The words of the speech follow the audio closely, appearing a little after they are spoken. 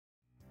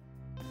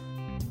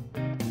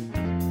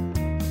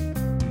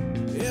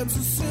It's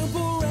a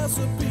simple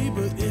recipe,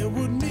 but it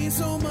would mean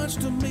so much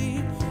to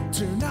me.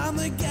 Turn on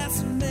the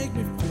gas and make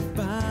me feel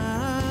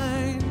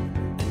fine.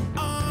 And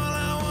all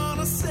I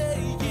wanna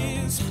say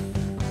is,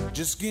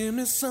 just give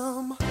me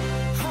some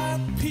hot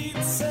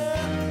pizza.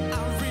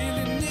 I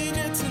really need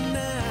you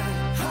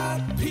tonight.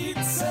 Hot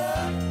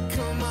pizza,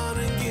 come on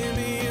and give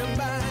me a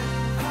bite.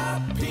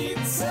 Hot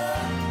pizza,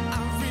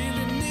 I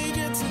really need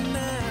you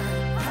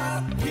tonight.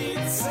 Hot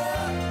pizza,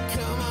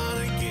 come on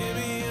and give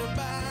me a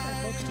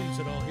bite. Folks, Steve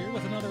Siddall here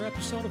with another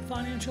episode of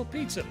Financial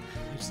Pizza.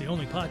 It's the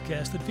only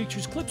podcast that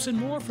features clips and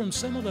more from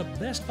some of the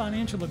best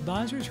financial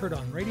advisors heard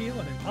on radio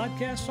and in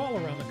podcasts all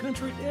around the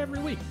country every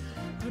week.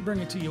 I bring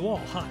it to you all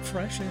hot,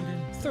 fresh, and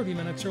in 30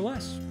 minutes or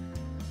less.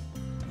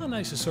 A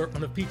nice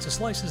assortment of pizza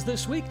slices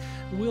this week.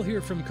 We'll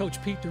hear from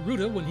Coach Pete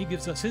D'Arruda when he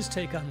gives us his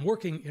take on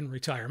working in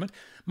retirement.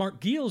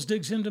 Mark Giels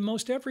digs into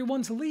most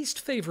everyone's least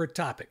favorite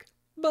topic,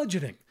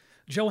 budgeting.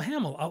 Joe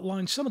Hamill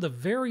outlines some of the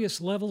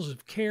various levels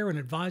of care an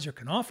advisor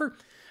can offer.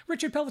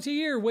 Richard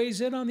Pelletier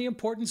weighs in on the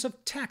importance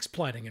of tax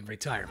planning in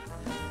retirement.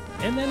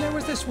 And then there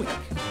was this week.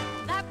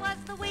 That was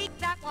the week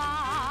that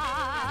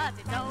was.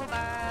 It's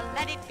over,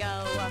 let it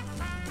go.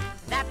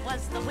 That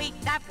was the week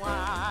that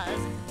was.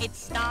 It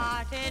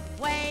started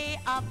way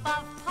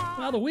above par.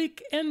 Well, the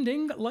week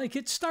ending like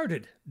it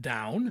started,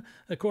 down.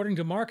 According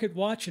to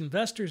MarketWatch,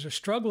 investors are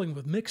struggling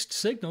with mixed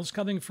signals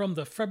coming from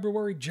the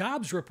February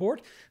jobs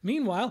report.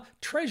 Meanwhile,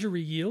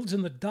 Treasury yields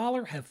in the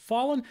dollar have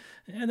fallen,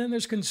 and then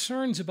there's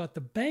concerns about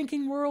the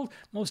banking world,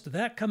 most of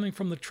that coming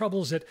from the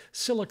troubles at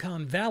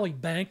Silicon Valley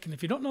Bank. And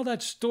if you don't know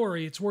that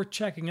story, it's worth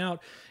checking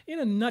out. In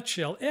a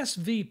nutshell,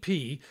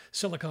 SVP,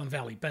 Silicon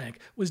Valley Bank,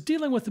 was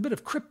dealing with a bit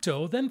of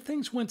crypto. Then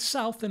things went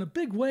south in a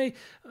big way.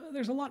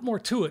 There's a lot more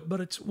to it,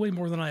 but it's way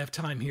more than I have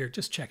time here.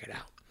 Just check it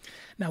out.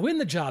 Now, in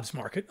the jobs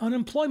market,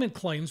 unemployment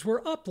claims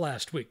were up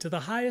last week to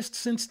the highest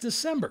since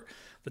December.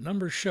 The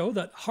numbers show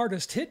that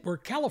hardest hit were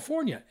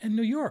California and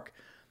New York.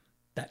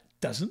 That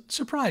doesn't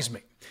surprise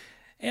me.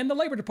 And the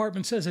Labor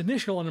Department says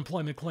initial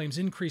unemployment claims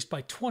increased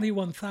by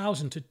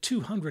 21,000 to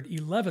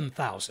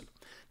 211,000.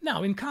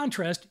 Now, in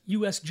contrast,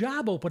 U.S.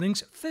 job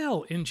openings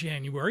fell in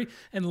January,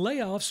 and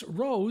layoffs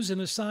rose in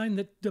a sign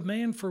that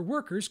demand for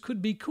workers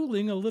could be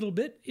cooling a little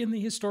bit in the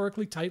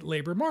historically tight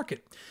labor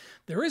market.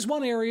 There is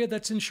one area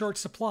that's in short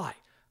supply.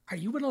 Are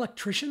you an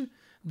electrician?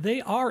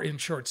 They are in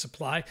short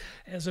supply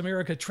as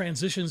America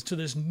transitions to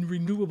this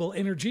renewable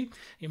energy.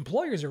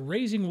 Employers are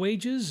raising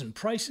wages and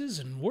prices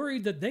and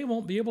worried that they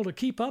won't be able to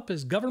keep up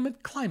as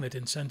government climate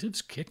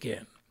incentives kick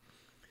in.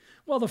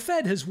 Well, the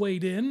Fed has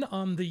weighed in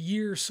on the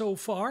year so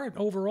far, and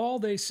overall,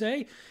 they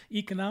say,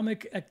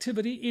 economic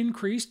activity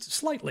increased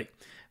slightly.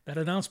 That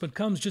announcement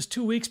comes just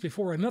 2 weeks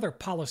before another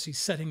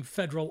policy-setting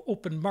federal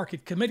open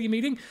market committee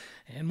meeting,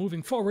 and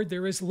moving forward,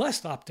 there is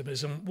less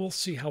optimism. We'll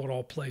see how it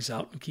all plays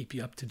out and keep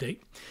you up to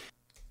date.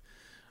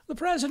 The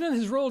president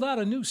has rolled out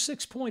a new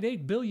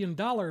 $6.8 billion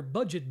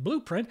budget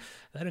blueprint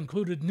that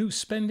included new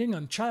spending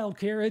on child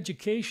care,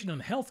 education,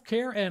 and health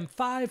care, and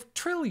 $5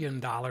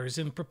 trillion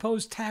in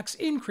proposed tax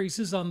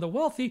increases on the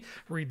wealthy,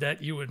 read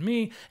that you and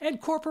me,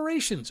 and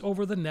corporations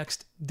over the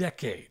next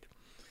decade.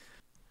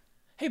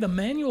 Hey, the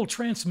manual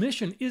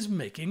transmission is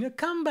making a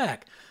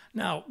comeback.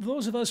 Now,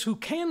 those of us who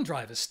can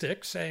drive a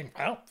stick saying,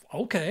 well,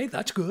 okay,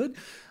 that's good.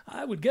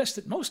 I would guess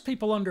that most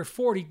people under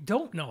 40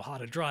 don't know how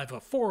to drive a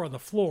 4 on the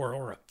floor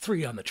or a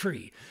 3 on the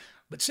tree.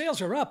 But sales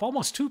are up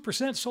almost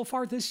 2% so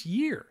far this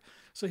year.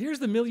 So here's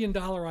the $1 million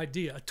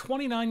idea. A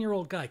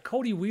 29-year-old guy,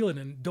 Cody Whelan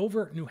in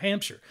Dover, New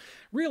Hampshire,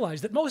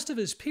 realized that most of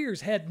his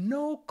peers had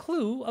no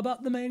clue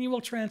about the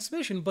manual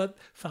transmission, but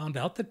found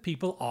out that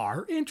people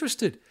are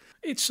interested.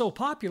 It's so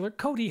popular,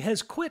 Cody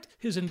has quit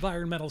his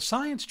environmental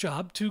science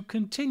job to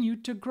continue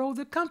to grow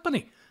the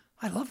company.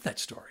 I love that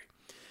story.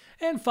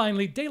 And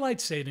finally, daylight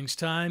savings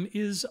time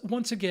is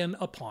once again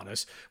upon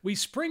us. We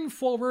spring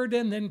forward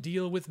and then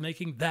deal with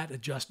making that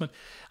adjustment.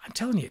 I'm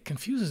telling you, it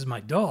confuses my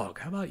dog.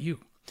 How about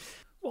you?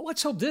 Well,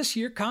 let's hope this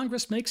year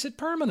Congress makes it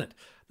permanent.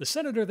 The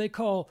senator they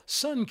call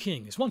Sun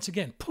King is once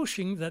again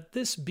pushing that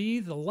this be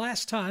the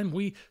last time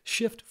we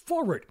shift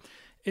forward.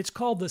 It's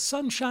called the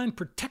Sunshine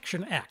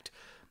Protection Act.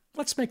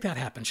 Let's make that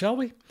happen, shall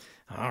we?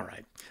 All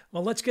right.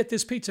 Well, let's get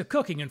this pizza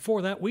cooking. And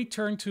for that, we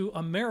turn to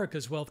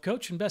America's wealth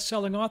coach and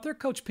best-selling author,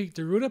 Coach Pete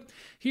D'Arruda.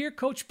 Here,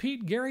 Coach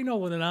Pete, Gary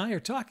Nolan, and I are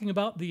talking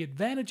about the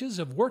advantages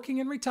of working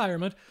in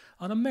retirement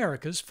on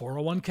America's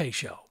 401k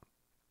show.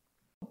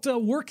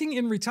 Working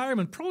in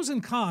retirement, pros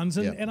and cons.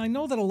 And I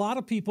know that a lot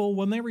of people,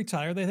 when they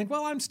retire, they think,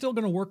 well, I'm still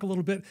going to work a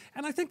little bit.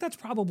 And I think that's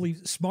probably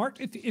smart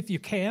if you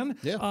can.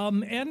 Yeah.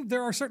 And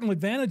there are certain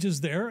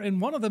advantages there.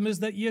 And one of them is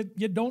that you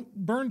don't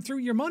burn through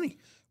your money.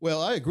 Well,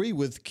 I agree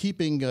with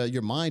keeping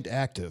your mind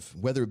active,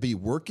 whether it be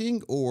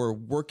working or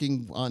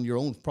working on your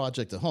own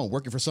project at home,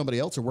 working for somebody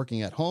else or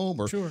working at home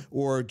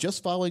or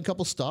just following a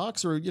couple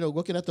stocks or,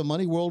 looking at the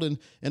money world and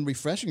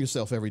refreshing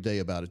yourself every day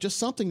about it. Just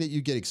something that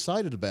you get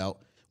excited about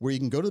where you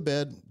can go to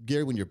bed,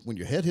 Gary, when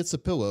your head hits the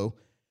pillow,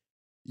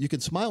 you can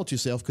smile at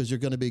yourself because you're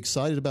going to be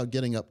excited about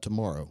getting up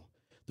tomorrow.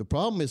 The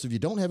problem is if you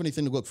don't have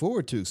anything to look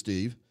forward to,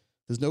 Steve,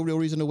 there's no real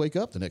reason to wake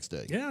up the next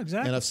day. Yeah,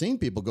 exactly. And I've seen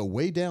people go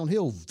way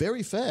downhill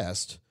very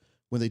fast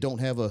when they don't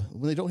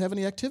have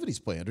any activities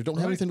planned or don't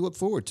have anything to look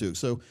forward to.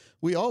 So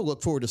we all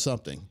look forward to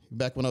something.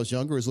 Back when I was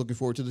younger, I was looking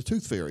forward to the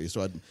tooth fairy.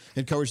 So I'd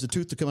encourage the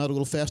tooth to come out a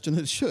little faster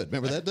than it should.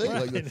 Remember that day?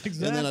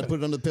 Exactly. And then I'd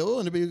put it on the pillow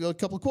and there'd be a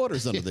couple of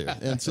quarters under there.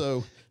 And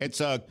so it's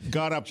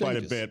gone up quite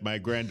a bit. My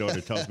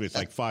granddaughter tells me it's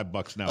like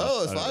 $5 now.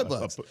 Oh, it's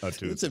 $5. A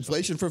tooth. It's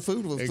inflation for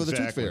food for the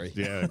tooth fairy.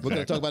 Yeah, exactly. We're going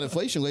to talk about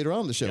inflation later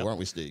on in the show, aren't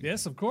we, Steve?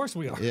 Yes, of course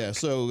we are. Yeah.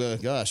 So,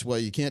 gosh, well,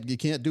 you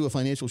can't do a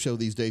financial show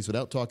these days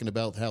without talking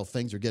about how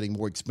things are getting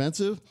more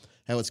expensive,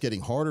 how it's getting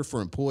harder for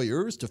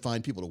employers to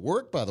find people to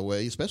work, by the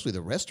way, especially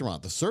the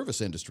restaurant, the service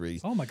industry.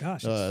 Oh, my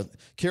gosh.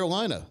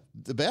 Carolina,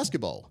 the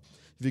basketball.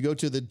 If you go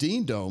to the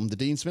Dean Dome, the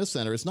Dean Smith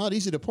Center, it's not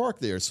easy to park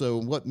there. So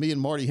what me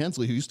and Marty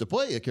Hensley, who used to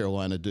play at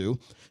Carolina, do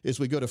is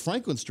we go to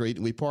Franklin Street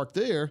and we park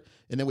there,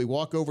 and then we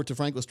walk over to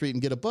Franklin Street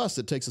and get a bus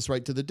that takes us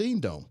right to the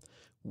Dean Dome.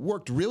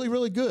 Worked really,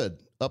 really good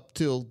up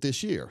till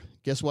this year.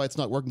 Guess why it's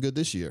not working good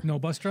this year? No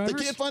bus drivers?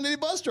 They can't find any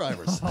bus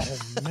drivers. Oh,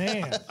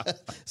 man.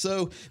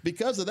 So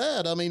because of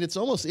that, I mean, it's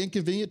almost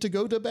inconvenient to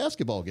go to a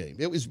basketball game.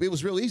 It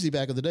was real easy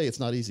back in the day. It's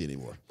not easy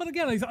anymore. But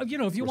again, if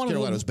you wanted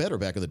Carolina was better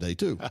back in the day,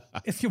 too.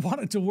 If you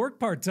wanted to work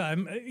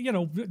part-time,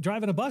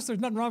 driving a bus, there's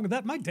nothing wrong with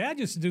that. My dad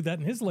used to do that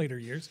in his later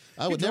years.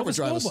 I would never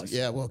drive a school bus.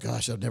 Yeah, well,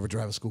 gosh, I'd never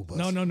drive a school bus.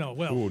 No.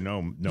 Well, Oh,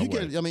 no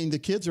way. The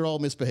kids are all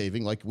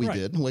misbehaving like we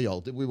did. We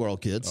all did. We were all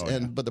kids.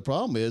 But the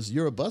problem is,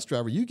 you're a bus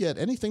driver. You get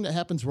anything that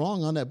happens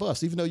wrong on that bus,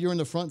 even though you're in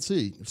the front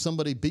seat. If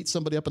somebody beats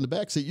somebody up in the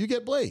back seat, you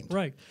get blamed.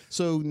 Right.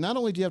 So not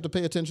only do you have to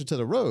pay attention to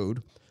the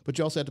road, but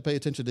you also have to pay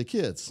attention to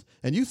kids.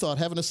 And you thought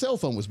having a cell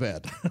phone was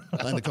bad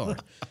in the car.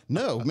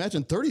 No,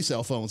 imagine 30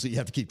 cell phones that you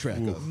have to keep track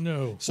of.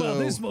 No.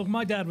 So,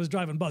 my dad was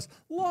driving bus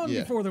long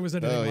before there was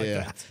anything like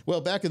that.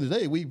 Well, back in the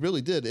day, we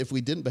really did. If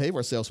we didn't behave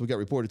ourselves, we got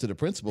reported to the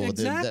principal.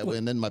 Exactly.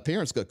 And then my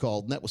parents got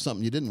called, and that was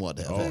something you didn't want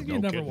to have. You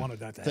never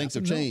wanted that to happen. Things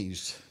have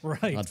changed,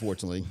 right?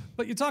 Unfortunately.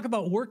 But you talk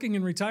about working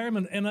in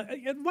retirement, and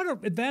what an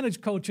advantage,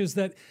 Coach, is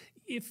that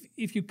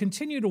if you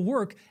continue to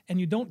work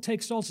and you don't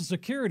take Social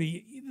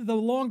Security, the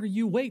longer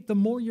you wait, the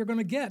more you're going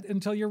to get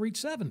until you reach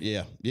 70.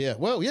 Yeah.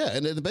 Well, yeah,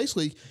 and then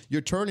basically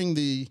you're turning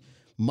the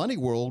money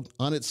world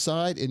on its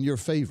side in your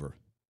favor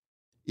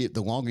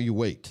the longer you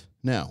wait.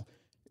 Now,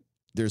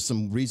 there's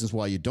some reasons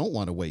why you don't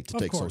want to wait to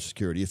take Social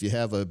Security. If you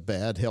have a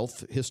bad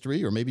health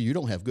history, or maybe you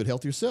don't have good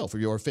health yourself, or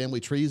your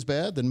family tree is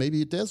bad, then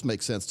maybe it does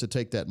make sense to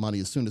take that money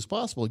as soon as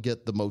possible and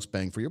get the most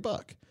bang for your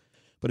buck.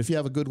 But if you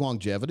have a good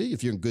longevity,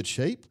 if you're in good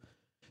shape,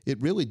 it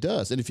really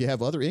does. And if you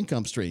have other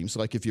income streams,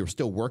 like if you're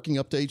still working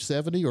up to age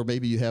 70, or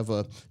maybe you have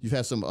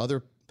some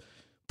other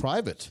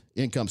private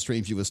income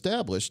streams you've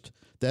established,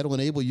 that'll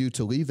enable you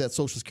to leave that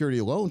Social Security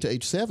alone to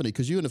age 70,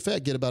 because you, in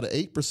effect, get about an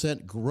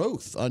 8%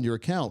 growth on your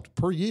account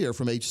per year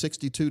from age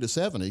 62 to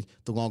 70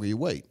 the longer you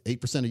wait.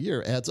 8% a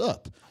year adds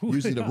up.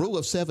 Using the rule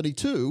of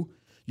 72,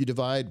 you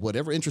divide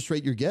whatever interest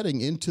rate you're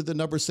getting into the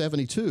number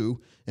 72,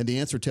 and the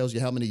answer tells you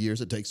how many years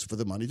it takes for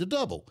the money to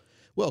double.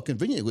 Well,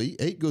 conveniently,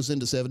 8 goes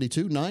into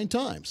 72 9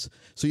 times.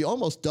 So you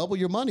almost double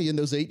your money in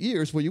those 8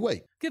 years where you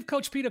wait. Give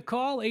Coach Pete a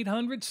call,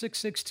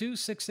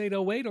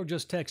 800-662-6808, or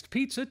just text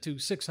PIZZA to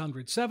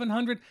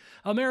 600-700.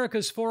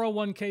 America's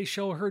 401k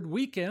show heard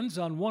weekends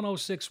on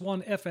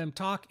 106.1 FM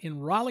Talk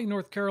in Raleigh,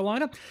 North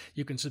Carolina.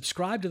 You can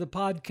subscribe to the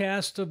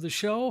podcast of the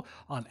show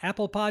on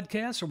Apple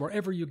Podcasts or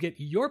wherever you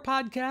get your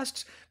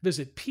podcasts.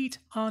 Visit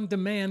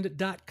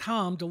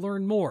PeteOnDemand.com to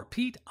learn more.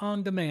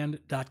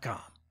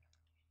 PeteOnDemand.com.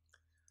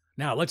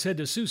 Now, let's head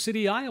to Sioux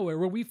City, Iowa,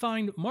 where we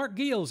find Mark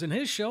Giels in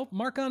his show,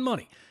 Mark on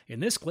Money. In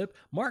this clip,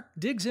 Mark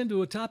digs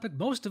into a topic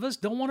most of us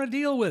don't want to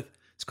deal with.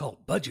 It's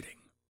called budgeting.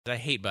 I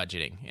hate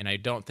budgeting, and I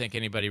don't think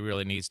anybody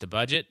really needs to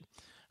budget.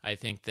 I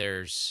think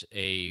there's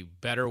a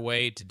better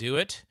way to do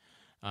it,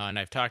 and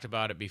I've talked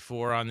about it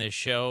before on this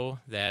show,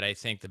 that I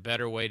think the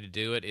better way to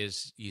do it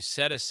is you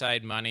set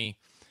aside money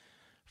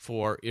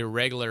for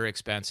irregular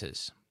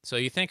expenses. So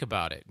you think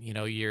about it,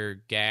 your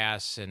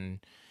gas and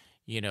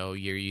your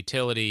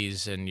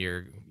utilities and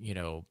your,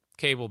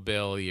 cable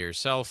bill, your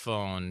cell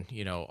phone,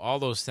 all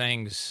those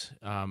things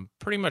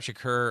pretty much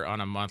occur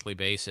on a monthly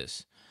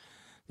basis.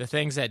 The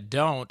things that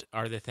don't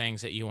are the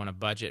things that you want to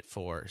budget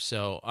for.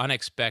 So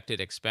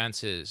unexpected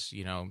expenses,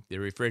 the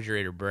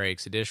refrigerator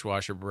breaks, the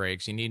dishwasher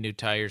breaks, you need new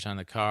tires on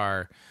the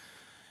car,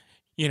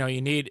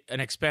 you need an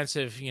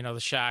expensive, the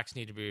shocks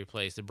need to be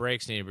replaced, the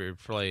brakes need to be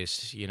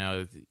replaced,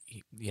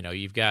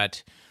 you've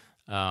got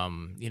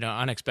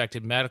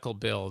unexpected medical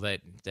bill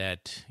that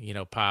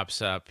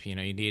pops up. You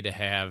need to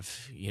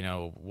have,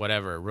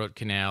 whatever, root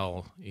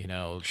canal,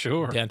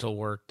 dental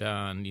work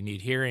done. You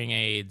need hearing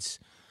aids.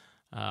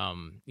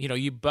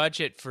 You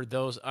budget for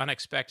those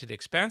unexpected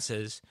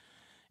expenses,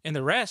 and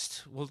the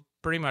rest will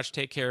pretty much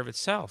take care of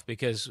itself,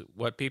 because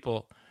what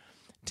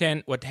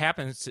tends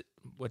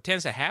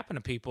to happen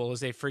to people is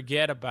they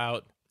forget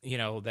about,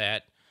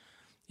 that,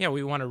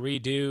 we want to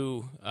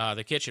redo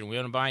the kitchen. We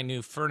want to buy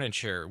new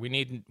furniture.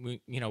 You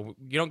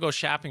don't go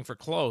shopping for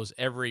clothes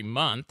every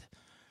month.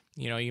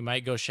 You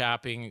might go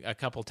shopping a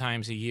couple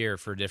times a year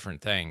for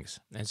different things.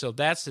 And so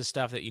that's the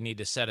stuff that you need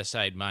to set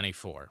aside money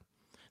for.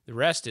 The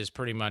rest is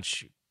pretty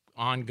much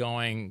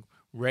ongoing,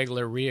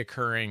 regular,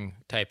 reoccurring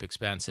type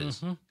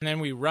expenses. And then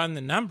we run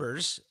the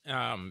numbers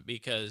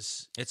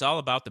because it's all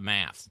about the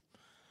math.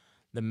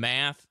 The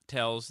math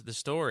tells the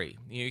story.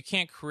 You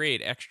can't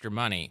create extra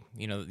money,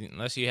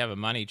 unless you have a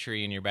money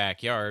tree in your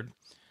backyard.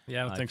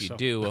 Yeah, I don't think so. If you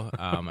do,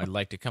 I'd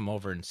like to come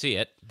over and see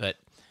it. But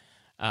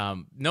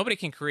nobody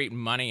can create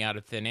money out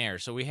of thin air.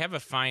 So we have a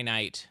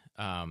finite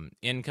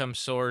income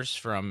source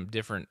from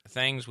different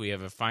things. We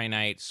have a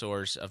finite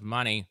source of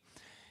money.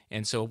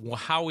 And so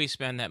how we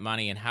spend that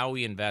money and how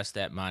we invest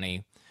that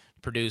money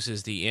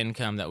produces the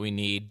income that we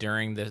need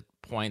during the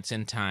points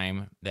in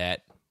time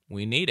that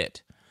we need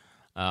it.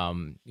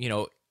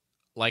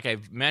 Like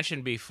I've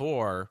mentioned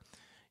before,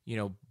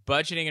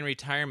 budgeting in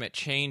retirement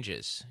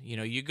changes.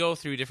 You go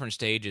through different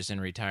stages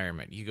in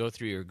retirement. You go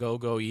through your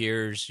go-go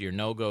years, your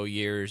no-go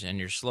years, and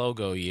your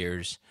slow-go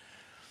years.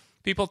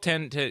 People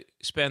tend to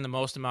spend the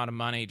most amount of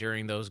money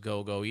during those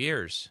go-go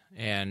years.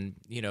 And,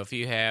 if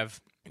you have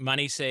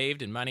money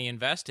saved and money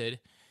invested,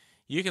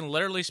 you can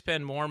literally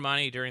spend more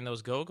money during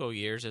those go-go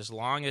years as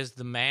long as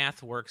the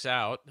math works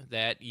out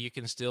that you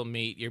can still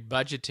meet your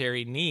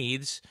budgetary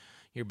needs,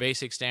 your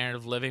basic standard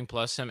of living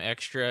plus some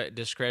extra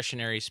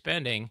discretionary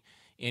spending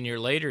in your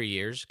later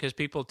years, because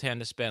people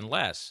tend to spend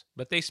less,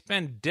 but they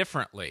spend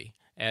differently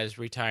as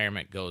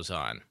retirement goes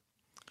on.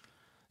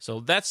 So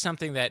that's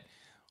something that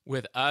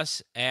with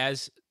us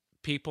as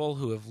people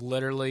who have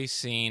literally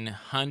seen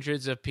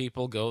hundreds of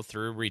people go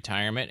through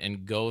retirement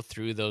and go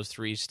through those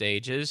three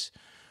stages,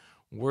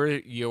 we're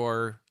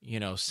your,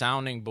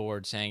 sounding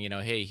board saying,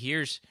 hey,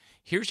 here's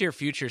your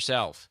future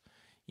self.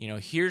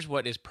 Here's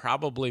what is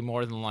probably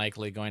more than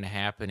likely going to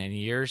happen in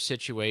your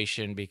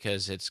situation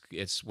because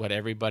it's what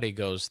everybody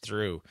goes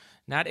through.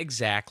 Not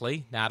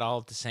exactly, not all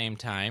at the same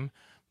time,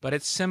 but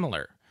it's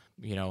similar.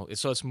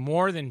 So it's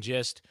more than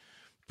just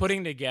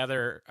putting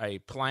together a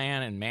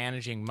plan and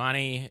managing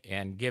money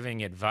and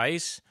giving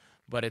advice,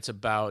 but it's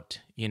about,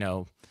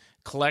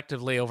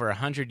 collectively over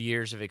 100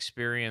 years of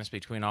experience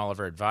between all of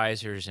our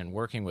advisors and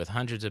working with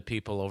hundreds of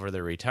people over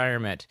their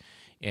retirement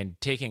and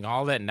taking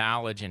all that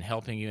knowledge and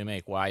helping you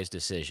make wise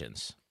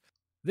decisions.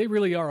 They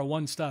really are a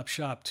one-stop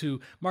shop, too.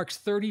 Mark's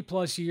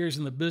 30-plus years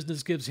in the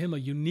business gives him a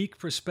unique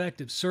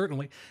perspective,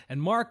 certainly. And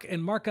Mark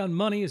on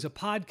Money is a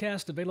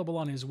podcast available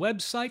on his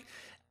website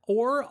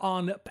or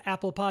on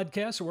Apple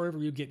Podcasts or wherever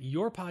you get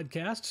your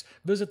podcasts.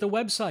 Visit the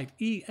website,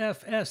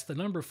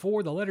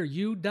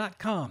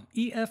 EFS4U.com,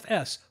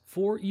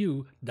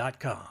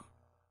 EFS4U.com.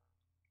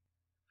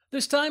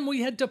 This time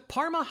we head to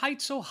Parma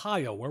Heights,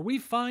 Ohio, where we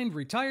find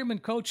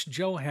retirement coach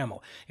Joe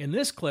Hamill. In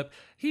this clip,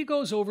 he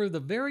goes over the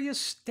various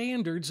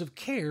standards of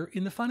care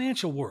in the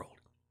financial world.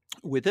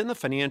 Within the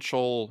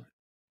financial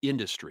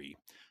industry,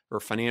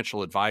 or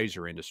financial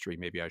advisor industry,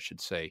 maybe I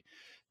should say,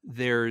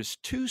 there's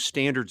two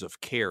standards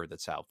of care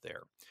that's out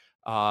there.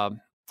 And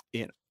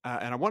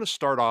I want to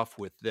start off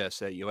with this,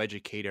 that you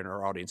educate in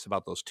our audience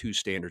about those two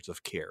standards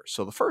of care.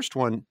 So the first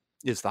one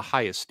is the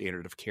highest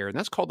standard of care, and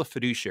that's called the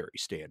fiduciary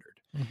standard.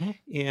 Mm-hmm.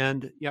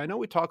 And I know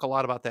we talk a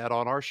lot about that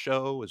on our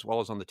show as well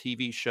as on the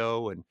TV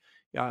show. And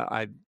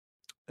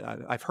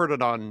I've heard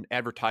it on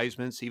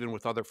advertisements, even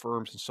with other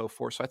firms and so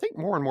forth. So I think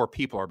more and more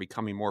people are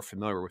becoming more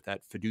familiar with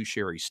that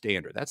fiduciary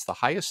standard. That's the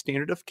highest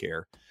standard of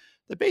care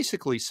that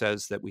basically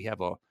says that we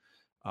have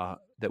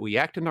that we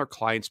act in our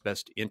client's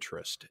best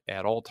interest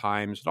at all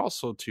times, and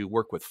also to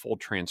work with full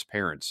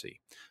transparency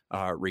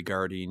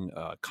regarding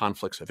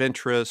conflicts of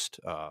interest.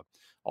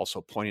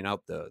 Also pointing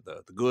out the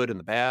good and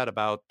the bad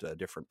about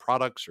different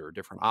products or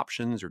different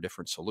options or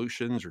different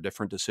solutions or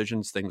different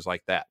decisions, things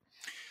like that.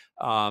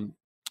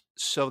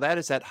 So that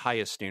is that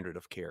highest standard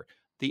of care.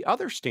 The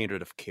other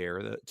standard of care,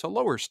 it's a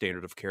lower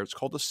standard of care. It's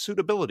called the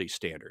suitability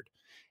standard.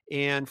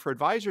 And for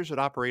advisors that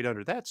operate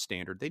under that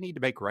standard, they need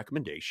to make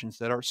recommendations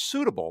that are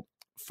suitable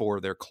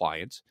for their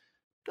clients.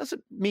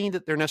 Doesn't mean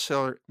that they're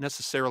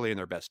necessarily in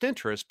their best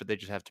interest, but they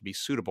just have to be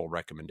suitable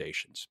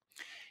recommendations.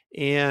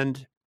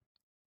 And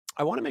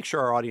I want to make sure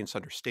our audience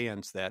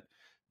understands that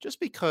just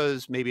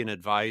because maybe an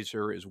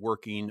advisor is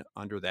working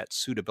under that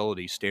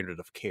suitability standard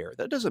of care,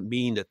 that doesn't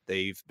mean that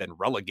they've been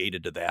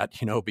relegated to that,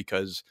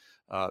 because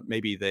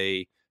maybe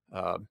they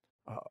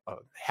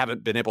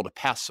haven't been able to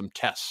pass some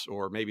tests,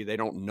 or maybe they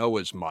don't know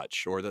as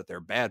much, or that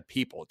they're bad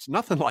people. It's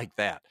nothing like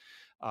that.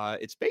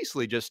 It's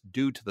basically just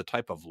due to the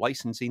type of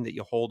licensing that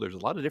you hold. There's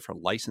a lot of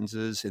different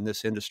licenses in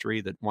this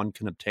industry that one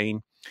can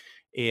obtain.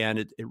 And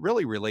it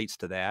really relates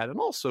to that, and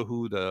also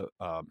who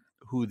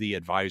the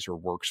advisor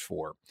works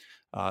for.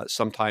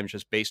 Sometimes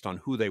just based on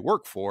who they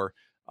work for,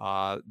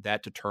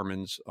 that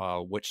determines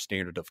which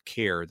standard of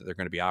care that they're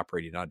going to be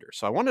operating under.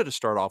 So I wanted to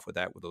start off with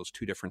that, with those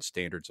two different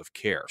standards of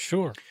care.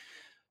 Sure.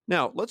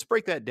 Now, let's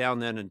break that down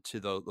then into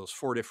those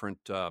four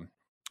different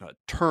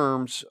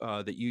terms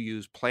that you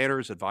use: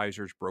 planners,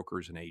 advisors,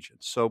 brokers, and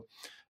agents. So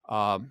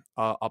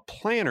a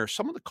planner,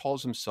 someone that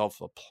calls himself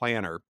a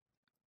planner,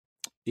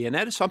 And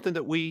that is something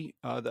that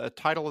the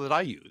title that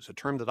I use, a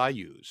term that I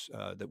use,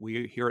 that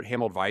we here at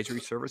Hamel Advisory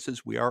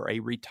Services, we are a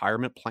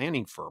retirement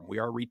planning firm. We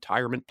are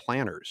retirement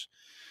planners.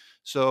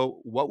 So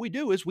what we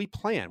do is we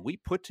plan. We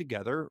put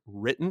together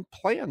written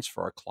plans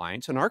for our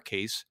clients. In our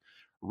case,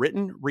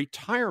 written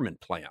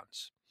retirement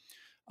plans.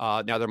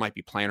 Now, there might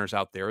be planners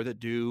out there that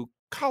do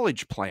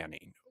college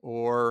planning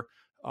or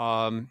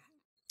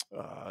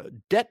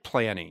debt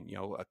planning,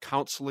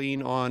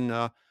 counseling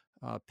on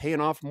paying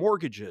off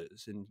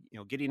mortgages and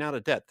getting out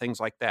of debt, things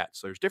like that.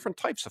 So there's different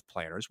types of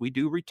planners. We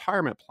do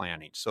retirement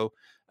planning. So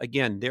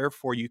again,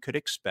 therefore, you could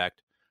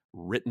expect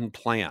written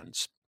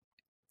plans.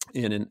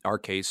 And in our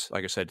case,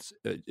 like I said,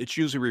 it's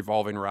usually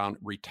revolving around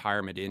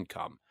retirement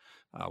income,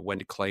 when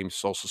to claim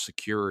Social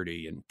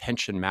Security and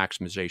pension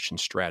maximization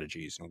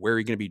strategies, and where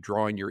you're going to be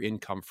drawing your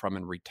income from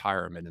in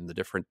retirement and the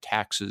different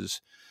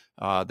taxes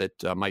that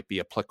might be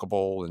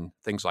applicable and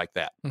things like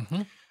that.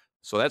 Mm-hmm.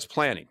 So that's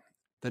planning.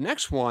 The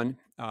next one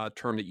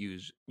term that you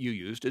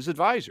used is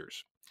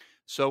advisors.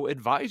 So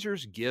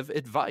advisors give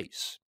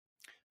advice.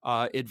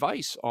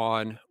 Advice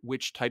on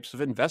which types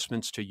of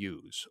investments to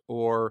use,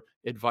 or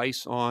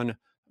advice on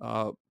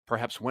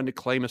perhaps when to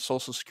claim a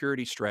Social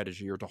Security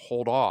strategy or to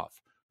hold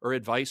off, or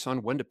advice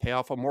on when to pay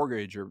off a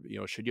mortgage, or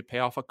should you pay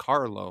off a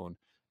car loan.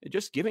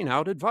 Just giving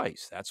out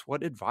advice. That's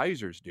what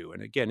advisors do.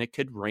 And again, it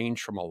could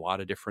range from a lot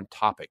of different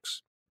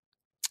topics.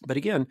 But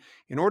again,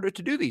 in order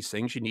to do these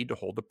things, you need to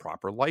hold the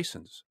proper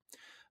license.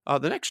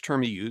 The next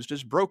term you used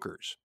is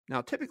brokers.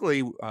 Now,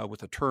 typically with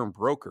the term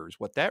brokers,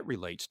 what that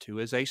relates to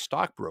is a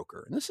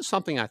stockbroker. And this is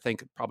something I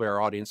think probably our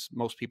audience,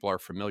 most people are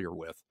familiar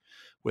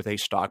with a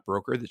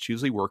stockbroker that's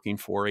usually working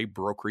for a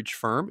brokerage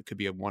firm. It could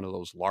be one of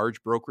those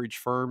large brokerage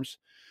firms,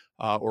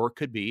 or it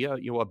could be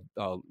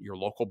your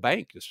local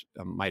bank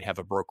might have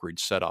a brokerage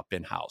set up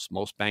in-house.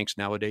 Most banks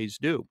nowadays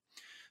do.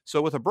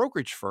 So with a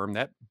brokerage firm,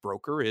 that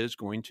broker is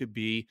going to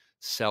be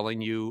selling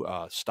you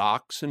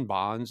stocks and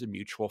bonds and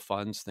mutual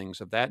funds,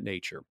 things of that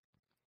nature.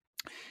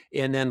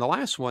 And then the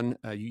last one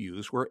you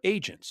use were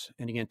agents.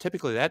 And again,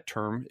 typically that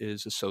term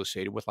is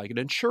associated with like an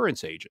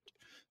insurance agent,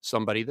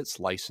 somebody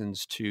that's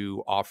licensed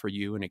to offer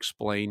you and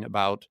explain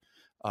about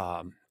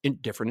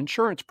different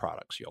insurance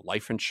products,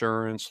 life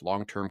insurance,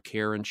 long-term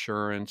care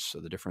insurance, so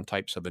the different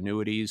types of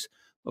annuities.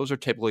 Those are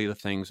typically the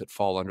things that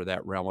fall under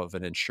that realm of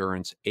an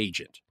insurance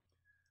agent.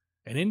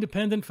 An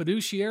independent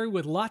fiduciary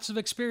with lots of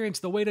experience,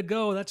 the way to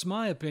go, that's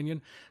my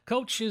opinion.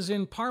 Coach is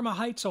in Parma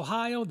Heights,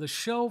 Ohio. The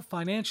show,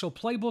 Financial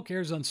Playbook,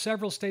 airs on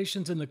several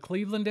stations in the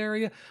Cleveland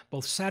area,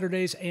 both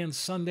Saturdays and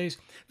Sundays.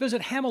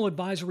 Visit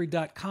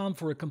HamelAdvisory.com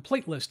for a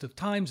complete list of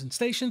times and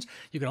stations.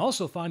 You can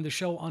also find the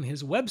show on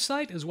his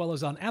website, as well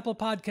as on Apple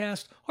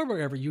Podcasts or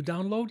wherever you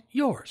download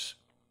yours.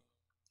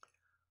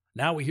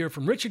 Now we hear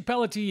from Richard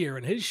Pelletier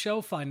and his show,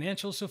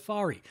 Financial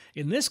Safari.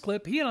 In this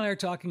clip, he and I are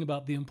talking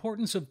about the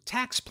importance of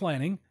tax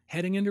planning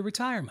heading into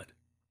retirement.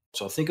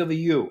 So think of a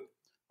U,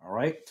 all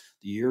right?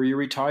 The year you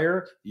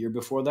retire, the year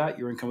before that,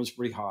 your income is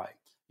pretty high.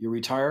 You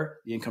retire,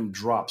 the income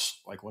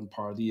drops like one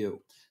part of the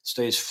U.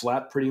 Stays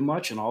flat pretty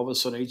much, and all of a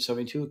sudden, age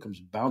 72, it comes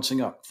bouncing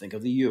up. Think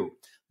of the U.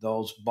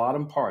 Those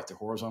bottom part, the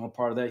horizontal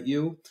part of that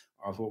U,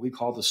 are what we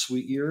call the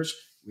sweet years.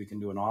 We can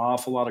do an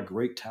awful lot of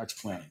great tax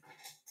planning.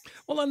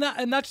 Well,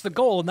 and that's the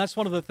goal, and that's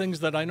one of the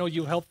things that I know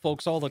you help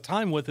folks all the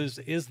time with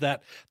is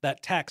that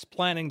tax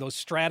planning, those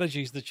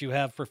strategies that you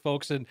have for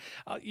folks, and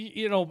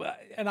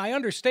and I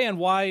understand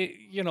why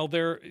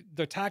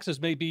their taxes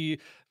may be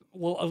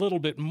a little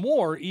bit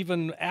more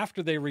even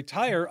after they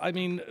retire. I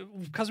mean,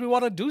 because we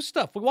want to do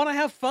stuff, we want to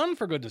have fun,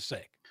 for goodness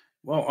sake.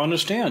 Well,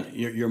 understand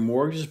your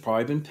mortgage has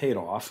probably been paid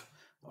off,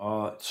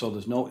 so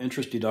there's no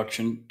interest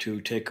deduction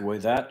to take away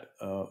that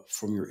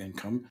from your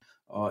income.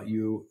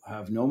 You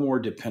have no more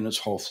dependents,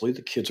 hopefully.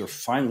 The kids are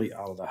finally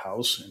out of the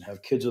house and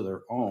have kids of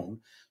their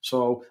own.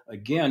 So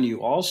again,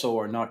 you also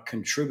are not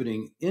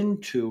contributing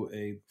into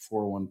a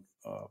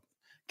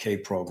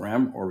 401k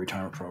program or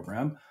retirement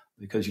program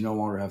because you no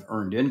longer have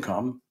earned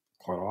income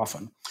quite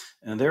often.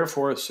 And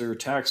therefore, so your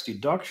tax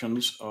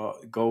deductions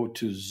go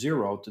to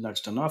zero to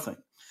next to nothing.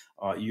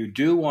 You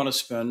do want to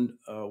spend,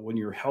 when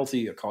you're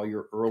healthy, I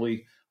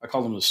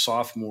call them the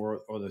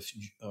sophomore or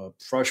the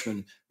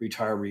freshman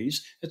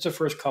retirees. It's the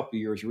first couple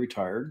of years you're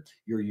retired.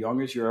 You're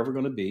young as you're ever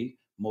going to be,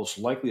 most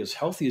likely as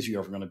healthy as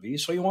you're ever going to be.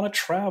 So you want to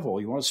travel,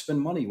 you want to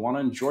spend money, you want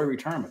to enjoy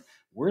retirement.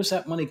 Where does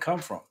that money come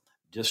from?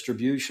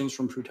 Distributions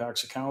from true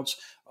tax accounts,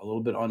 a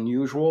little bit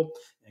unusual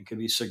and can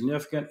be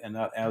significant, and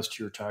that adds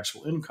to your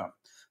taxable income.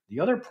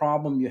 The other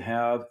problem you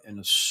have in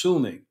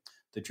assuming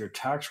that your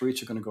tax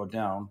rates are going to go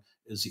down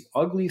is the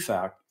ugly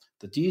fact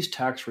that these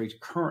tax rates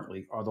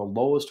currently are the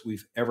lowest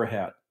we've ever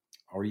had.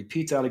 I'll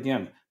repeat that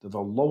again. They're the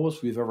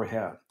lowest we've ever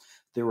had.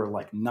 They were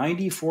like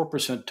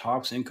 94%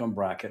 tax income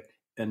bracket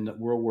in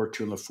World War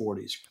II in the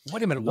 40s.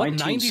 Wait a minute, what,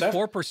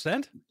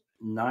 94%?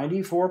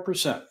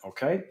 94%,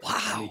 okay? Wow.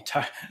 I mean,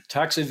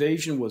 tax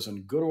evasion was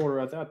in good order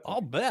at that point.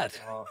 I'll bet.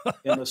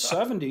 In the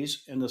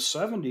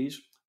 70s,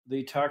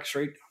 the tax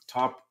rate,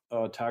 top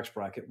tax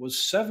bracket was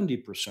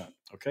 70%,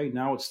 okay?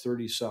 Now it's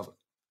 37%.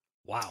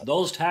 Wow.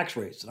 Those tax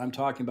rates that I'm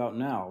talking about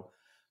now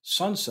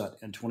sunset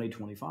in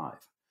 2025.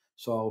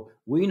 So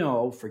we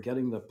know,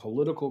 forgetting the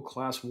political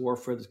class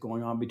warfare that's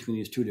going on between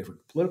these two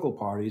different political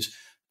parties,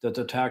 that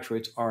the tax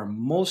rates are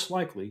most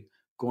likely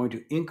going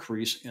to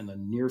increase in the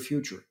near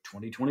future.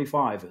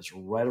 2025 is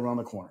right around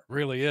the corner.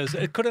 Really is.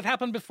 Could it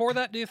happen before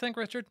that, do you think,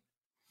 Richard?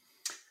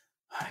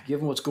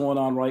 Given what's going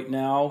on right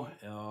now,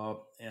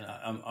 and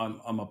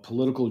I'm a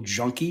political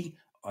junkie.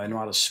 I'm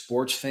not a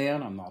sports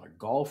fan. I'm not a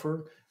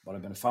golfer, but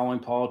I've been following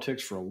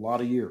politics for a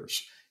lot of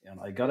years. And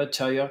I got to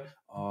tell you,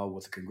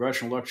 with the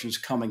congressional elections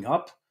coming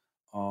up,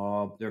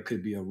 there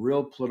could be a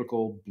real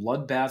political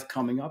bloodbath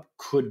coming up.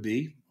 Could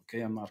be.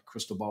 Okay, I'm not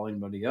crystal balling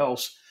anybody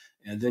else.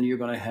 And then you're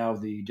going to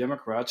have the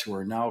Democrats, who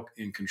are now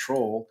in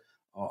control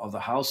of the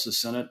House, the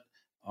Senate,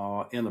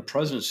 and the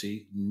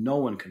presidency. No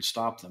one can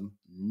stop them.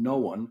 No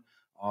one.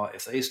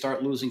 If they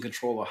start losing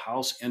control of the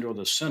House and or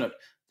the Senate,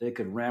 they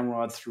could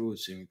ramrod through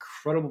this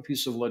incredible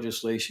piece of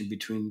legislation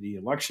between the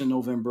election in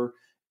November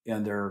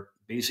and they're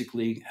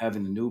basically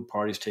having the new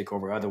parties take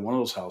over either one of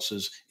those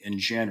houses in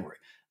January.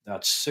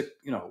 That's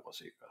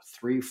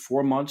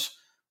 3-4 months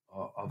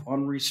of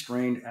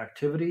unrestrained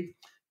activity.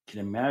 Can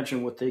you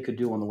imagine what they could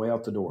do on the way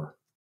out the door?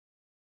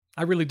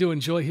 I really do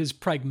enjoy his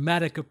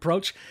pragmatic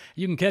approach.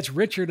 You can catch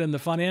Richard and the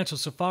Financial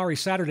Safari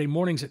Saturday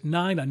mornings at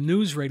 9 on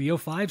News Radio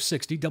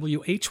 560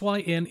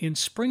 WHYN in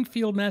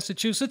Springfield,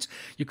 Massachusetts.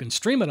 You can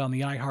stream it on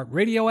the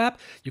iHeartRadio app.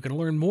 You can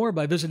learn more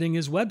by visiting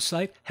his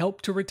website,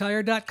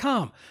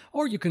 helptoretire.com.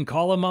 Or you can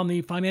call him on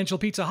the Financial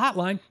Pizza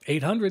Hotline,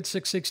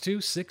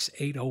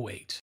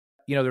 800-662-6808.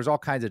 There's all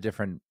kinds of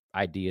different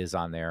ideas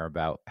on there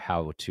about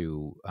how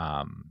to,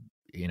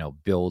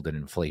 build an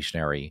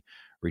inflationary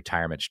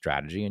retirement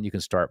strategy. And you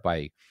can start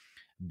by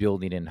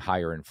building in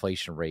higher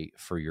inflation rate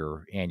for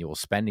your annual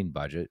spending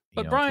budget.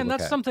 But Brian,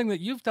 that's something that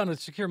you've done at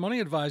Secure Money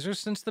Advisors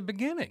since the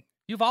beginning.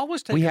 You've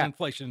always taken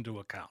inflation into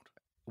account.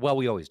 Well,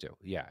 we always do.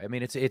 Yeah. I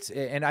mean, it's,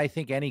 and I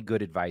think any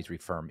good advisory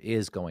firm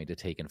is going to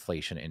take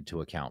inflation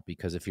into account,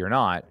 because if you're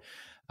not,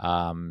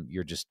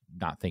 you're just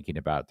not thinking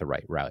about it the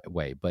right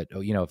way. But,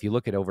 if you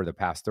look at over the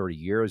past 30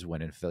 years,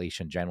 when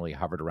inflation generally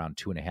hovered around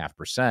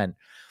 2.5%,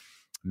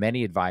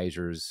 many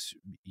advisors,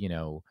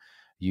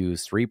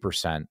 use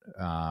 3%,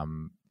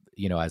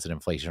 as an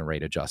inflation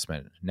rate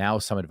adjustment. Now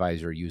some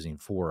advisors are using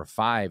 4 or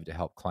 5 to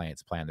help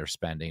clients plan their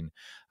spending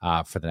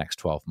for the next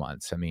 12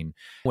 months. I mean,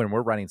 when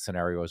we're running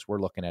scenarios, we're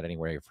looking at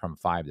anywhere from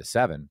 5 to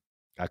 7,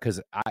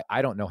 because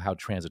I don't know how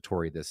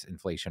transitory this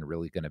inflation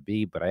really going to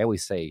be. But I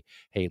always say,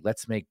 hey,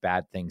 let's make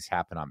bad things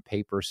happen on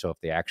paper, so if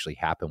they actually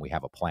happen, we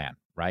have a plan.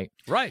 Right.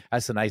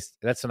 That's a nice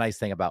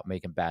thing about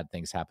making bad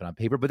things happen on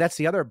paper. But that's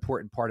the other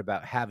important part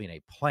about having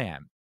a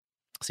plan.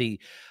 See,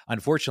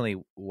 unfortunately,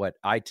 what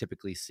I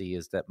typically see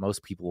is that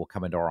most people will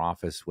come into our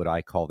office what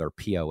I call their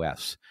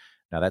POS.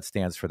 Now, that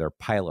stands for their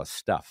pile of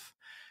stuff.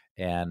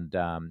 And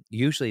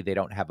usually they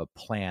don't have a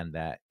plan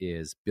that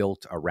is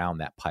built around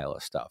that pile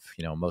of stuff.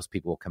 Most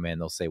people will come in,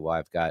 they'll say, well,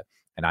 I've got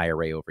an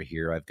IRA over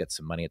here. I've got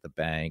some money at the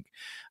bank.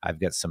 I've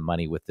got some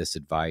money with this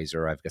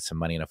advisor. I've got some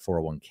money in a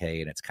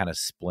 401k, and it's kind of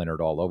splintered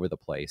all over the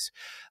place.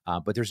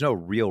 But there's no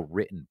real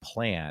written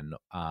plan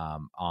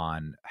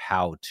on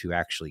how to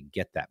actually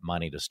get that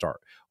money to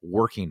start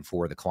working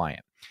for the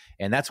client.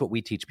 And that's what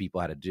we teach people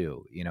how to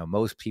do.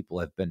 Most people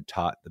have been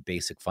taught the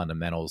basic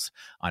fundamentals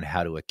on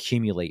how to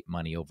accumulate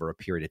money over a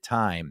period of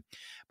time,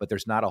 but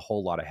there's not a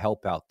whole lot of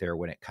help out there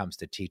when it comes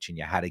to teaching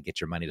you how to get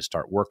your money to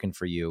start working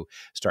for you,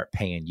 start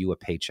paying you a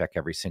paycheck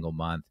every single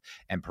month,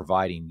 and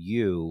providing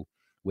you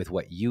with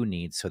what you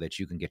need so that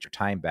you can get your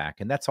time back.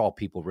 And that's all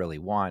people really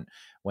want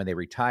when they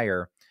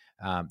retire.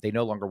 They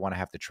no longer want to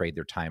have to trade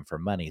their time for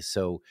money.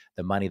 So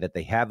the money that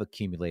they have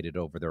accumulated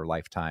over their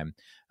lifetime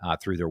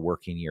through their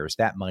working years,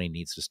 that money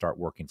needs to start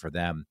working for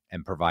them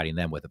and providing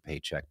them with a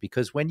paycheck.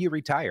 Because when you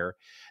retire,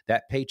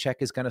 that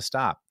paycheck is going to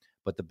stop.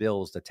 But the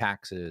bills, the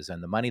taxes,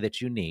 and the money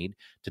that you need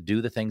to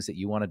do the things that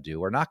you want to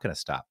do are not going to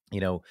stop.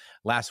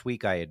 Last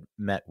week I had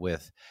met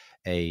with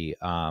a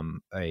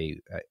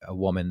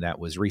woman that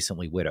was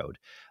recently widowed,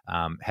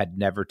 had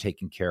never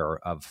taken care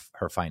of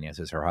her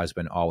finances. Her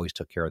husband always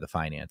took care of the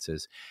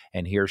finances.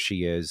 And here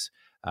she is,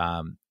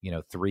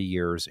 3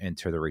 years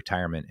into the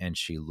retirement, and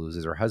she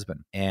loses her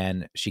husband.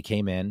 And she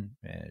came in,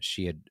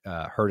 she had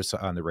heard us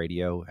on the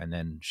radio, and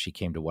then she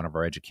came to one of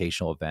our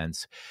educational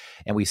events,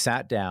 and we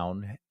sat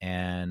down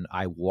and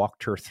I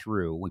walked her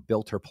through, we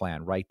built her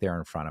plan right there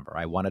in front of her.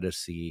 I wanted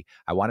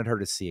her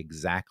to see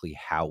exactly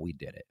how we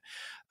did it.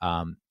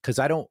 Cause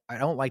I don't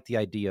like the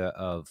idea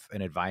of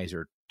an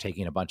advisor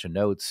taking a bunch of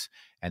notes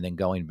and then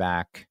going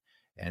back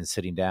and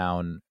sitting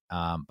down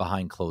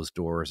behind closed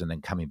doors and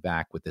then coming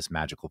back with this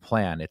magical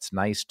plan. It's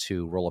nice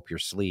to roll up your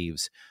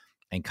sleeves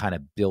and kind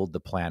of build the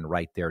plan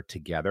right there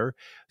together,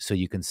 so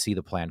you can see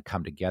the plan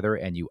come together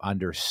and you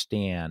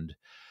understand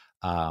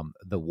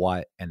the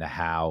what and the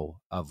how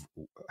of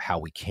how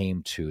we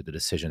came to the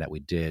decision that we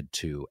did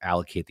to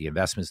allocate the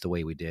investments the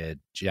way we did,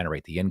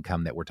 generate the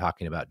income that we're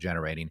talking about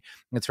generating.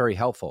 It's very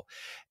helpful.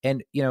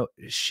 And,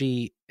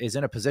 she is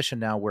in a position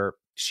now where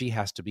she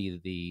has to be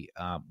the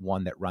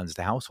one that runs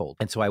the household.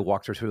 And so I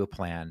walked her through the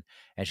plan,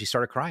 and she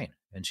started crying.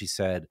 And she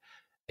said,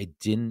 I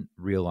didn't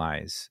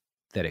realize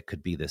that it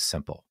could be this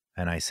simple.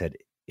 And I said,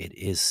 it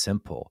is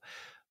simple.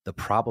 The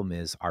problem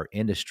is our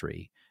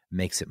industry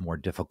makes it more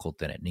difficult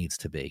than it needs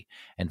to be.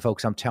 And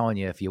folks, I'm telling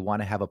you, if you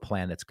want to have a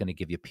plan that's going to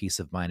give you peace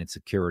of mind and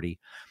security,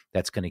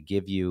 that's going to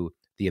give you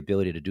the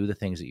ability to do the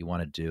things that you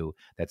want to do,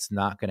 that's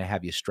not going to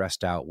have you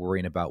stressed out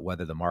worrying about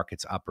whether the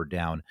market's up or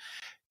down,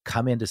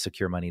 come into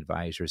Secure Money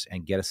Advisors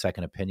and get a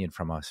second opinion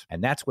from us.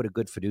 And that's what a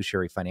good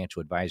fiduciary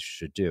financial advisor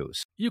should do.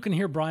 You can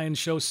hear Brian's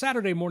show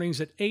Saturday mornings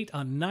at 8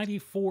 on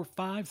 94.5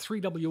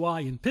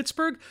 3WI in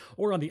Pittsburgh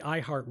or on the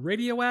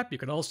iHeartRadio app. You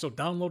can also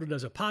download it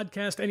as a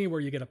podcast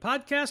anywhere you get a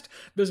podcast.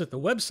 Visit the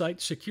website,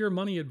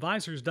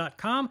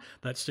 securemoneyadvisors.com.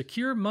 That's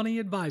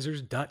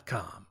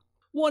securemoneyadvisors.com.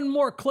 One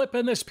more clip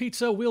and this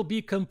pizza will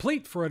be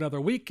complete for another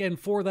week, and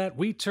for that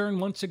we turn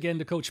once again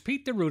to Coach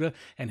Pete D'Arruda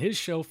and his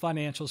show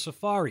Financial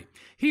Safari.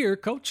 Here,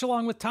 Coach,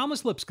 along with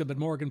Thomas Lipscomb and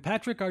Morgan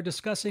Patrick, are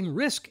discussing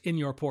risk in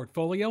your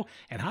portfolio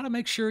and how to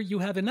make sure you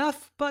have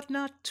enough, but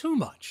not too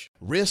much.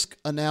 Risk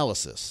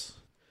analysis.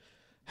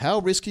 How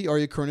risky are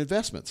your current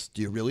investments?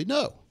 Do you really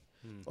know?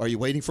 Are you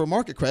waiting for a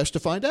market crash to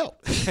find out?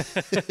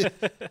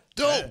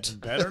 Don't.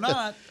 Better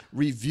not.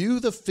 Review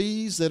the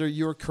fees that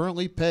you're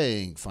currently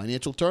paying.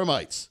 Financial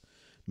termites.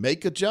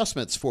 Make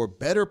adjustments for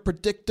better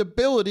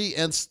predictability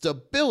and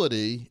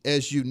stability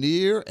as you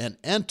near and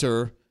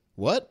enter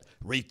what?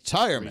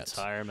 Retirement.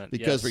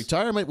 Because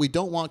retirement, we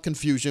don't want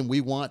confusion.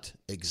 We want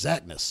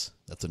exactness.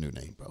 That's a new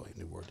name, probably a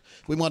new word.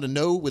 We want to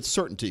know with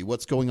certainty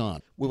what's going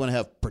on. We want to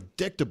have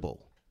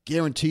predictable,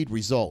 guaranteed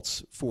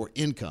results for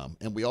income.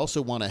 And we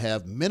also want to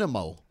have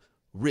minimal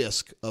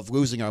risk of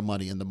losing our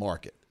money in the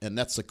market. And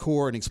that's the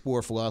core and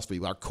Explorer philosophy.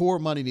 Our core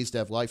money needs to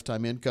have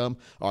lifetime income.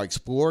 Our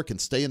Explorer can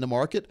stay in the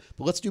market,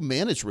 but let's do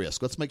managed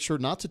risk. Let's make sure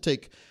not to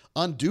take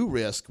undue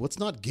risk. Let's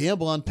not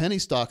gamble on penny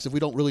stocks if we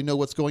don't really know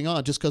what's going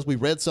on just because we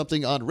read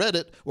something on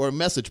Reddit or a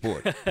message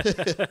board.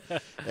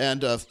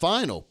 And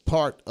final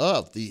part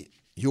of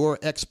your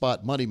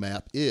XSpot Money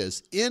Map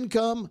is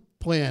income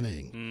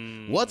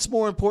planning. What's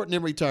more important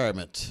in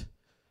retirement,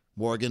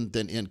 Morgan,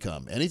 than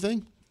income?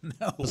 Anything?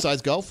 No.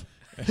 Besides golf?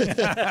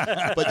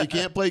 But you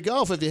can't play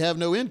golf if you have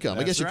no income.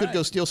 I guess you could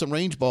go steal some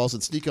range balls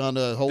and sneak on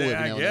a hole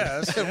every now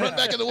and then. Run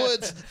back in the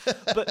woods.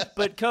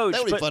 But Coach,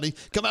 that would be funny.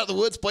 Come out of the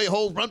woods, play a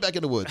hole, run back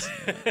in the woods.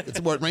 It's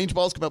more range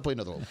balls. Come out, play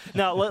another hole.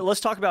 Now let's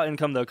talk about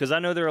income though, because I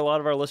know there are a lot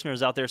of our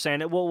listeners out there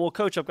saying, "Well,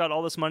 Coach, I've got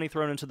all this money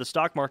thrown into the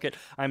stock market.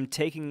 I'm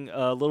taking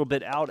a little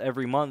bit out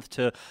every month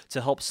to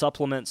help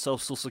supplement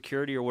Social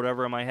Security or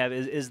whatever I might have."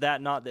 Is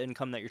that not the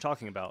income that you're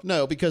talking about?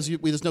 No, because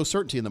there's no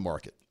certainty in the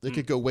market. It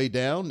could go way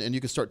down, and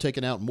you could start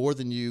taking out more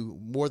than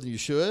you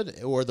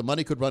should, or the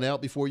money could run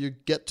out before you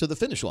get to the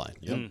finish line.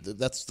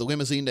 That's the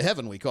limousine to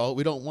heaven, we call it.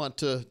 We don't want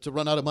to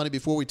run out of money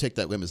before we take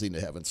that limousine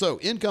to heaven. So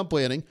income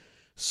planning,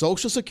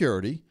 Social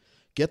Security,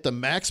 get the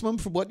maximum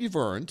from what you've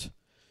earned.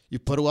 You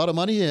put a lot of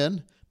money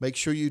in. Make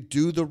sure you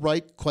do the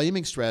right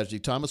claiming strategy.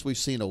 Thomas, we've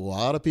seen a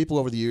lot of people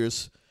over the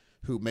years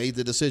who made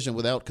the decision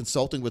without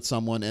consulting with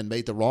someone and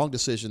made the wrong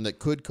decision that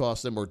could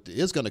cost them or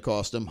is going to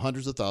cost them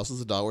hundreds of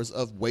thousands of dollars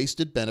of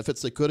wasted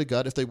benefits they could have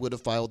got if they would have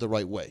filed the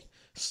right way.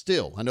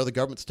 Still, I know the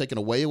government's taken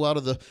away a lot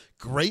of the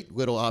great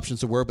little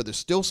options there were, but there's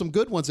still some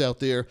good ones out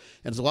there,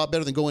 and it's a lot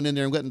better than going in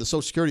there and letting the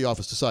Social Security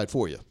office decide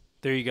for you.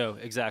 There you go.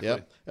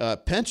 Exactly.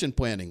 Yep. Pension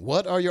planning.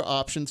 What are your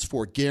options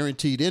for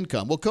guaranteed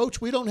income? Well,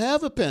 Coach, we don't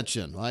have a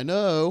pension. I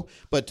know.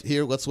 But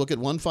here, let's look at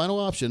one final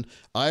option.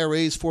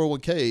 IRAs,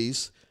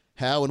 401ks.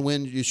 How and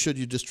when should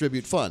you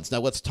distribute funds? Now,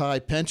 let's tie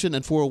pension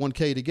and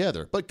 401k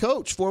together. But,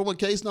 Coach,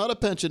 401k is not a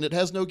pension. It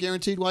has no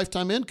guaranteed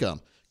lifetime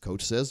income.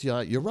 Coach says,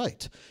 yeah, you're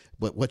right.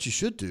 But what you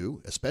should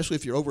do, especially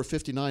if you're over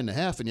 59 and a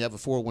half and you have a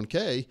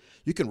 401k,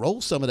 you can roll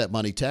some of that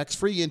money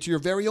tax-free into your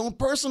very own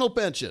personal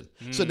pension.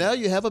 So now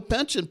you have a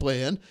pension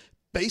plan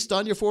based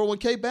on your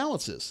 401k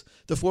balances.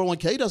 The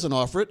 401k doesn't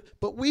offer it,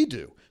 but we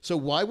do. So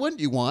why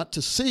wouldn't you want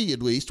to see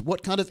at least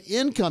what kind of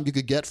income you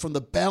could get from the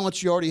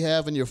balance you already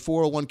have in your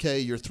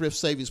 401k, your thrift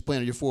savings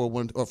plan, or your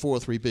 401 or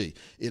 403b?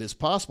 It is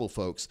possible,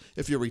 folks.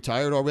 If you're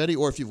retired already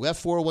or if you've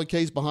left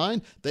 401ks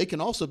behind, they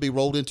can also be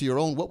rolled into your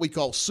own what we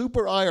call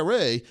super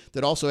IRA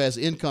that also has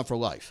income for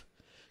life.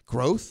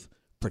 Growth,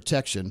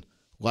 protection,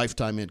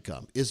 lifetime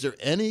income. Is there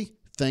anything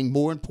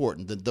more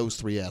important than those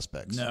three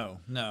aspects?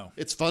 No.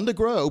 It's fun to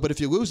grow, but if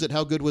you lose it,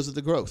 how good was it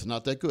the growth?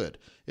 Not that good.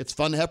 It's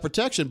fun to have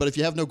protection, but if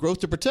you have no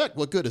growth to protect,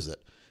 what good is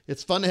it?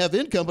 It's fun to have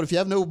income, but if you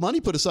have no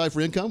money put aside for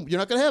income, you're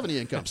not going to have any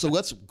income. So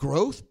let's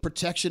growth,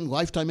 protection,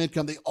 lifetime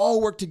income. They all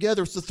work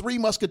together. It's the three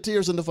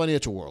musketeers in the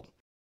financial world.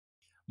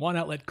 Why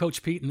not let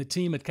Coach Pete and the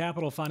team at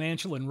Capital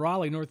Financial in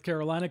Raleigh, North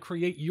Carolina,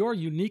 create your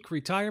unique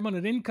retirement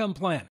and income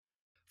plan?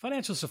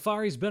 Financial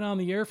Safari's been on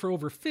the air for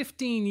over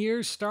 15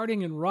 years,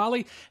 starting in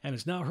Raleigh, and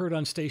is now heard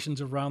on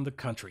stations around the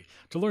country.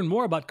 To learn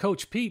more about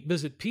Coach Pete,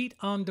 visit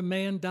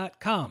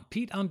PeteOnDemand.com,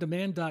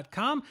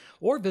 PeteOnDemand.com,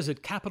 or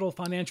visit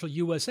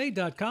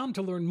CapitalFinancialUSA.com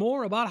to learn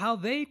more about how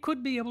they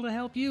could be able to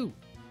help you.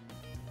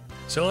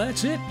 So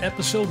that's it.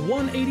 Episode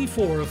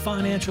 184 of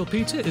Financial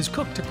Pizza is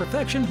cooked to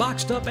perfection,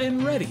 boxed up,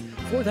 and ready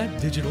for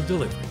that digital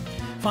delivery.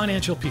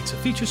 Financial Pizza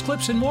features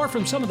clips and more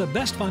from some of the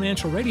best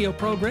financial radio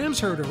programs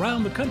heard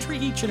around the country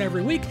each and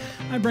every week.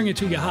 I bring it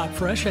to you hot,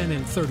 fresh, and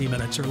in 30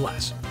 minutes or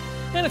less.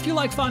 And if you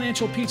like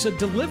Financial Pizza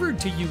delivered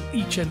to you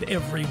each and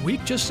every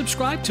week, just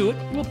subscribe to it.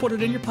 We'll put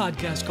it in your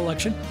podcast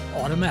collection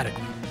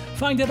automatically.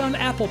 Find it on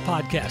Apple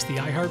Podcasts, the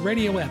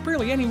iHeartRadio app,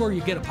 really anywhere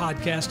you get a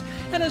podcast.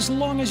 And as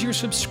long as you're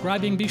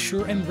subscribing, be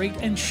sure and rate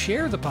and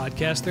share the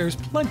podcast. There's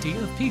plenty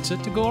of pizza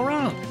to go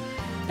around.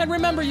 And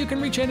remember, you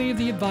can reach any of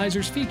the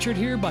advisors featured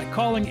here by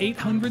calling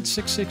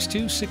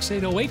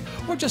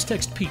 800-662-6808 or just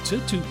text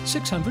PIZZA to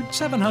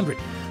 600-700.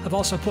 I've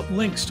also put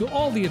links to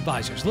all the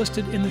advisors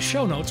listed in the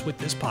show notes with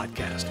this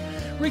podcast.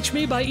 Reach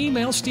me by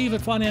email,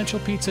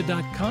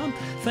 steve@financialpizza.com.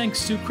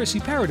 Thanks to Chrissy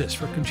Paradis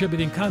for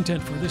contributing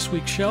content for this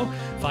week's show.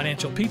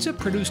 Financial Pizza,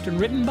 produced and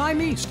written by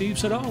me, Steve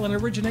Siddall, and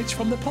originates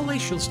from the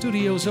palatial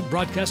studios of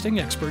broadcasting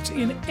experts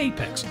in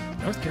Apex,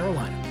 North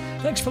Carolina.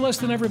 Thanks for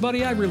listening,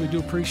 everybody. I really do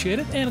appreciate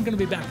it. And I'm going to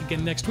be back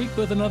again next week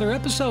with another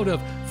episode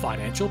of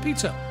Financial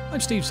Pizza.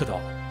 I'm Steve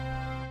Siddall.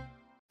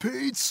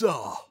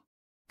 Pizza.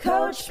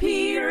 Coach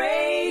P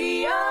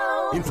Radio.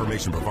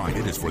 Information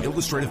provided is for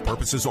illustrative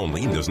purposes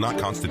only and does not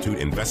constitute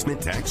investment,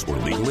 tax, or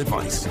legal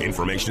advice.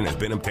 Information has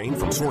been obtained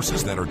from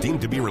sources that are deemed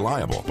to be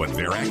reliable, but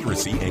their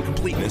accuracy and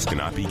completeness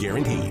cannot be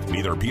guaranteed.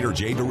 Neither Peter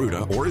J.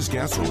 Deruta or his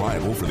guests are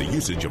liable for the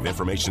usage of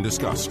information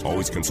discussed.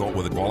 Always consult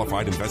with a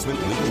qualified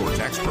investment, legal, or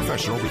tax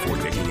professional before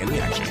taking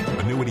any action.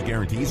 Annuity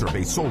guarantees are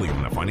based solely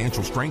on the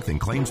financial strength and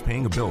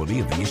claims-paying ability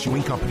of the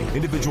issuing company.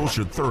 Individuals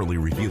should thoroughly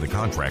review the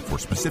contract for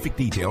specific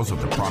details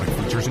of the product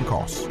features and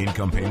costs.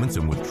 Income payments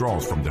and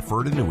withdrawals from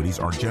deferred annuities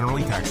are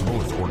generally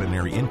taxable as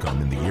ordinary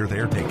income in the year they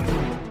are taken.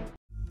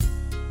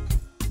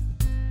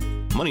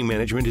 Money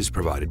management is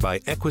provided by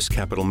Equus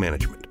Capital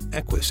Management.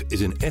 Equus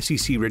is an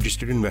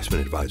SEC-registered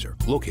investment advisor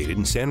located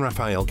in San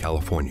Rafael,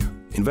 California.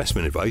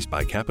 Investment advice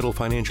by Capital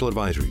Financial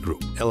Advisory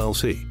Group,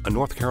 LLC, a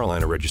North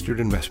Carolina-registered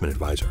investment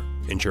advisor.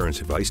 Insurance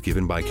advice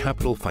given by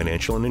Capital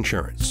Financial and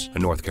Insurance, a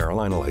North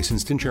Carolina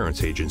licensed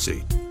insurance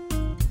agency.